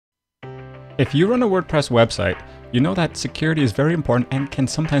If you run a WordPress website, you know that security is very important and can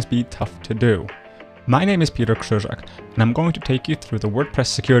sometimes be tough to do. My name is Peter Krzyzak, and I'm going to take you through the WordPress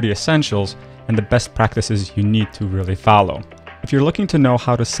Security Essentials and the best practices you need to really follow. If you're looking to know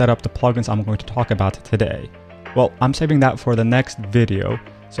how to set up the plugins I'm going to talk about today, well, I'm saving that for the next video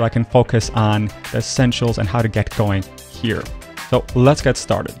so I can focus on the essentials and how to get going here. So let's get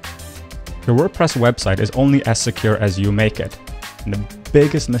started. Your WordPress website is only as secure as you make it. And the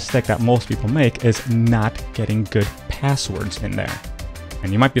biggest mistake that most people make is not getting good passwords in there.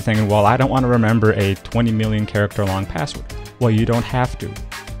 And you might be thinking, well, I don't want to remember a 20 million character long password. Well, you don't have to.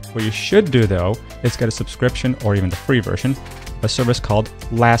 What you should do though is get a subscription or even the free version of a service called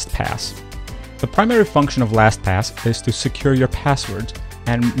LastPass. The primary function of LastPass is to secure your passwords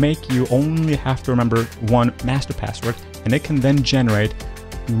and make you only have to remember one master password, and it can then generate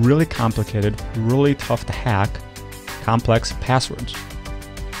really complicated, really tough to hack, complex passwords.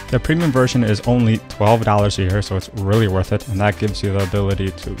 The premium version is only $12 a year, so it's really worth it, and that gives you the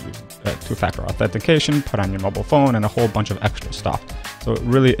ability to use two-factor authentication, put on your mobile phone, and a whole bunch of extra stuff. So it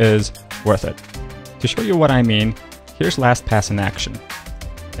really is worth it. To show you what I mean, here's LastPass in action.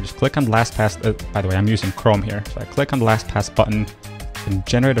 I just click on LastPass, by the way, I'm using Chrome here, so I click on the LastPass button and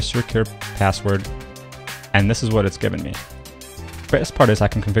generate a secure password, and this is what it's given me. The best part is I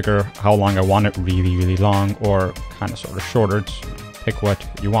can configure how long I want it, really long, or kind of sort of shorter. Pick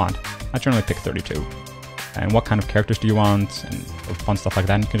what you want. I generally pick 32. And what kind of characters do you want, and fun stuff like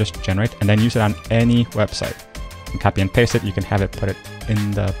that. And you can just generate and then use it on any website. You can copy and paste it. You can have it put it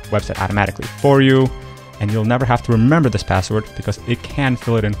in the website automatically for you, and you'll never have to remember this password because it can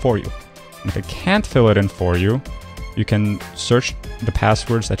fill it in for you. And if it can't fill it in for you, you can search the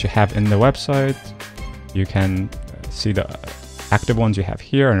passwords that you have in the website. You can see the active ones you have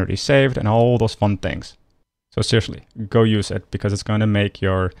here and already saved and all those fun things. So seriously, go use it because it's going to make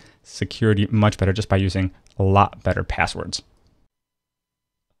your security much better just by using a lot better passwords.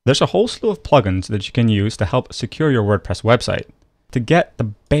 There's a whole slew of plugins that you can use to help secure your WordPress website. To get the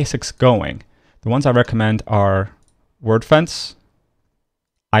basics going, the ones I recommend are WordFence,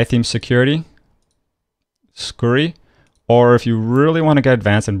 iTheme Security, Scurry, or if you really want to get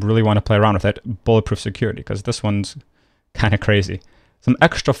advanced and really want to play around with it, Bulletproof Security, because this one's kind of crazy. Some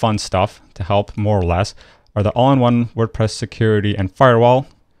extra fun stuff to help more or less are the all-in-one WordPress security and firewall,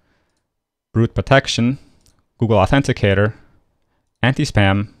 root protection, Google Authenticator,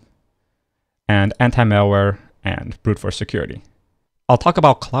 anti-spam, and anti-malware and brute force security. I'll talk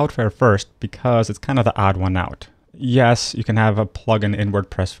about Cloudflare first because it's kind of the odd one out. Yes, you can have a plugin in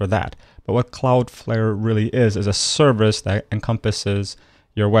WordPress for that, but what Cloudflare really is a service that encompasses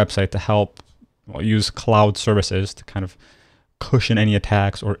your website to help use cloud services to kind of cushion any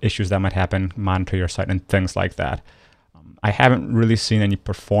attacks or issues that might happen, monitor your site and things like that. I haven't really seen any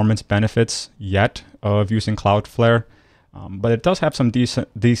performance benefits yet of using Cloudflare, but it does have some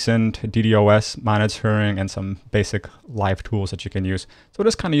decent DDoS monitoring and some basic live tools that you can use. So it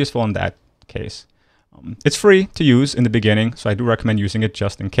is kind of useful in that case. It's free to use in the beginning, so I do recommend using it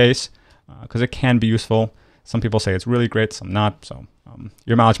just in case, because it can be useful. Some people say it's really great, some not, so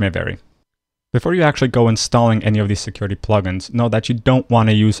your mileage may vary. Before you actually go installing any of these security plugins, know that you don't want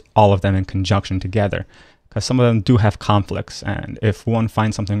to use all of them in conjunction together, because some of them do have conflicts, and if one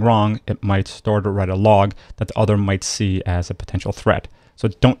finds something wrong, it might start to write a log that the other might see as a potential threat. So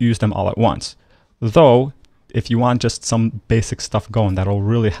don't use them all at once. Though, if you want just some basic stuff going, that'll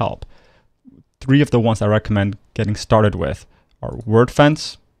really help. 3 of the ones I recommend getting started with are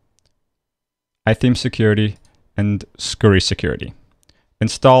WordFence, iTheme Security, and Scurry Security.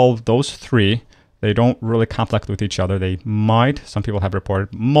 Install those 3. They don't really conflict with each other. They might, some people have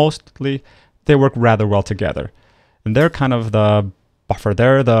reported, mostly they work rather well together. And they're kind of the buffer.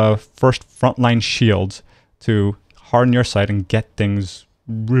 They're the first frontline shields to harden your site and get things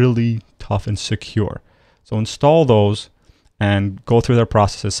really tough and secure. So install those and go through their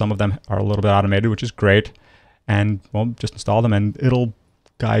processes. Some of them are a little bit automated, which is great. And well, just install them and it'll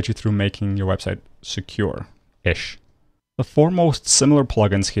guide you through making your website secure-ish. The 4 most similar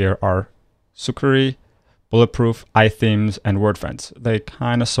plugins here are Scurry, Bulletproof, iThemes, and WordFence. They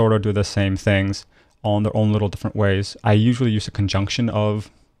kind of sort of do the same things all in their own little different ways. I usually use a conjunction of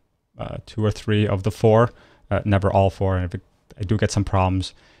 2 or 3 of the 4, never all 4. And if I do get some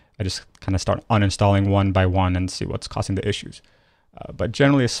problems, I just kind of start uninstalling one by one and see what's causing the issues. But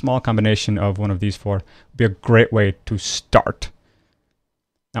generally, a small combination of one of these 4 would be a great way to start.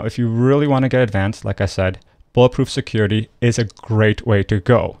 Now, if you really want to get advanced, like I said, Bulletproof Security is a great way to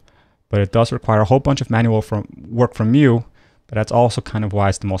go, but it does require a whole bunch of manual work from you, but that's also kind of why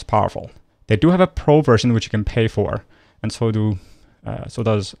it's the most powerful. They do have a pro version which you can pay for, and so do So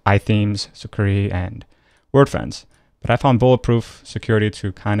does iThemes, Security, and WordFence. But I found Bulletproof Security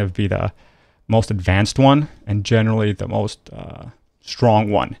to kind of be the most advanced one and generally the most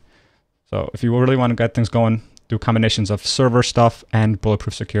strong one. So if you really want to get things going, do combinations of server stuff and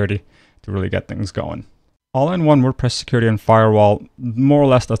Bulletproof Security to really get things going. All-in-one WordPress Security and Firewall more or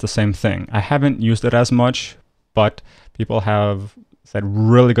less does the same thing. I haven't used it as much, but people have said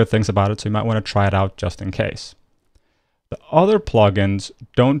really good things about it, so you might want to try it out just in case. The other plugins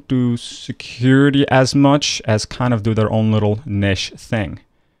don't do security as much as kind of do their own little niche thing.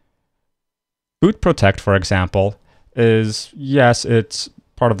 Boot Protect, for example, is, yes, it's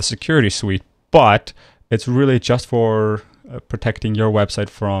part of the security suite, but it's really just for protecting your website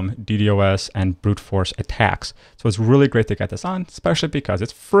from DDoS and brute force attacks. So it's really great to get this on, especially because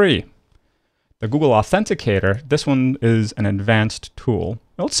it's free. The Google Authenticator, this one is an advanced tool.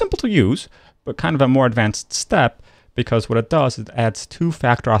 Well, it's simple to use, but kind of a more advanced step, because what it does is it adds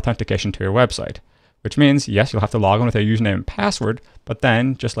two-factor authentication to your website, which means, yes, you'll have to log in with a username and password, but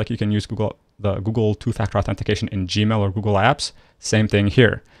then, just like you can use the Google two-factor authentication in Gmail or Google Apps, same thing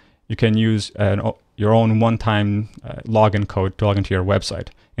here. You can use your own one-time login code to log into your website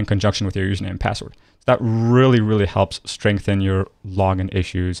in conjunction with your username and password. So that really, really helps strengthen your login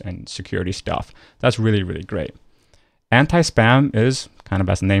issues and security stuff. That's really, really great. Anti-spam is, kind of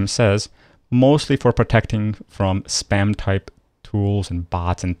as the name says, mostly for protecting from spam-type tools and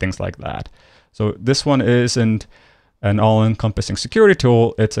bots and things like that. So this one isn't an all-encompassing security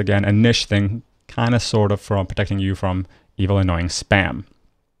tool. It's, again, a niche thing, kind of sort of from protecting you from evil, annoying spam.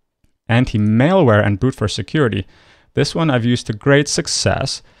 Anti-malware and brute force security. This one I've used to great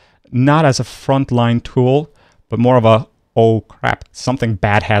success, not as a frontline tool, but more of a, oh crap, something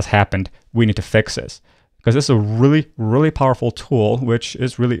bad has happened, we need to fix this. Because this is a really, really powerful tool, which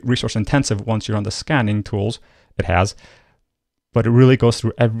is really resource intensive once you're on the scanning tools it has. But it really goes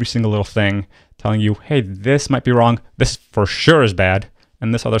through every single little thing, telling you, hey, this might be wrong, this for sure is bad,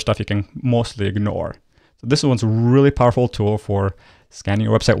 and this other stuff you can mostly ignore. So this one's a really powerful tool for scanning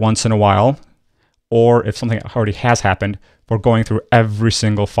your website once in a while, or if something already has happened, for going through every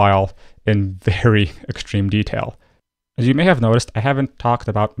single file in very extreme detail. As you may have noticed, I haven't talked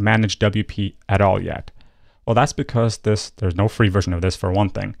about Managed WP at all yet. Well, that's because there's no free version of this for one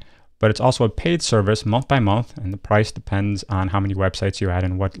thing, but it's also a paid service month by month, and the price depends on how many websites you add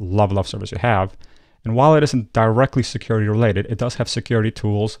and what level of service you have. And while it isn't directly security related, it does have security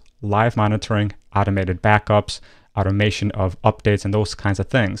tools, live monitoring, automated backups, automation of updates, and those kinds of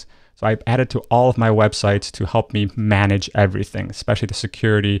things. So I've added to all of my websites to help me manage everything, especially the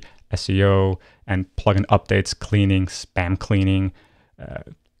security, SEO, and plugin updates, cleaning, spam cleaning,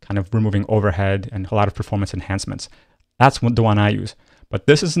 kind of removing overhead, and a lot of performance enhancements. That's the one I use. But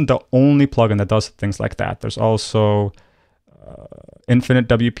this isn't the only plugin that does things like that. There's also Infinite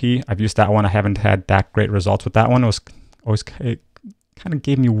WP. I've used that one. I haven't had that great results with that one. It kind of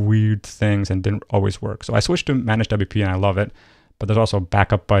gave me weird things and didn't always work. So I switched to Managed WP and I love it. But there's also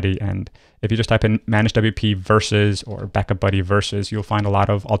Backup Buddy. And if you just type in Managed WP versus or Backup Buddy versus, you'll find a lot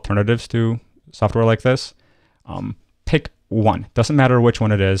of alternatives to software like this. Pick one. Doesn't matter which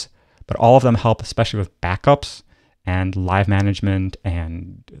one it is, but all of them help, especially with backups and live management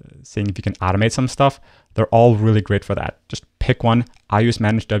and seeing if you can automate some stuff. They're all really great for that. Just pick one. I use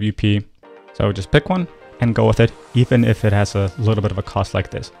Managed WP. So just pick one and go with it, even if it has a little bit of a cost like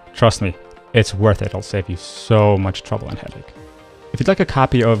this. Trust me, it's worth it. It'll save you so much trouble and headache. If you'd like a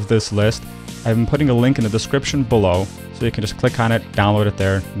copy of this list, I've been putting a link in the description below, so you can just click on it, download it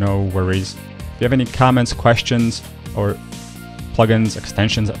there, no worries. If you have any comments, questions, or plugins,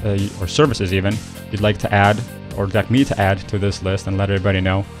 extensions, or services even you'd like to add, or would like me to add to this list and let everybody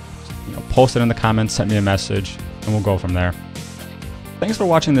know, post it in the comments, send me a message, and we'll go from there. Thanks for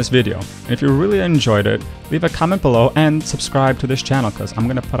watching this video, and if you really enjoyed it, leave a comment below and subscribe to this channel because I'm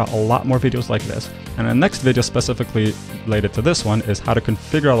going to put out a lot more videos like this. And the next video specifically related to this one is how to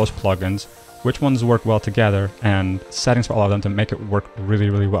configure all those plugins, which ones work well together, and settings for all of them to make it work really,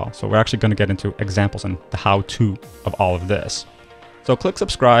 really well. So we're actually going to get into examples and the how-to of all of this. So click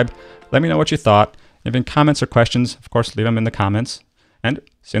subscribe, let me know what you thought. If you have any comments or questions, of course, leave them in the comments, and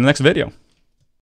see you in the next video.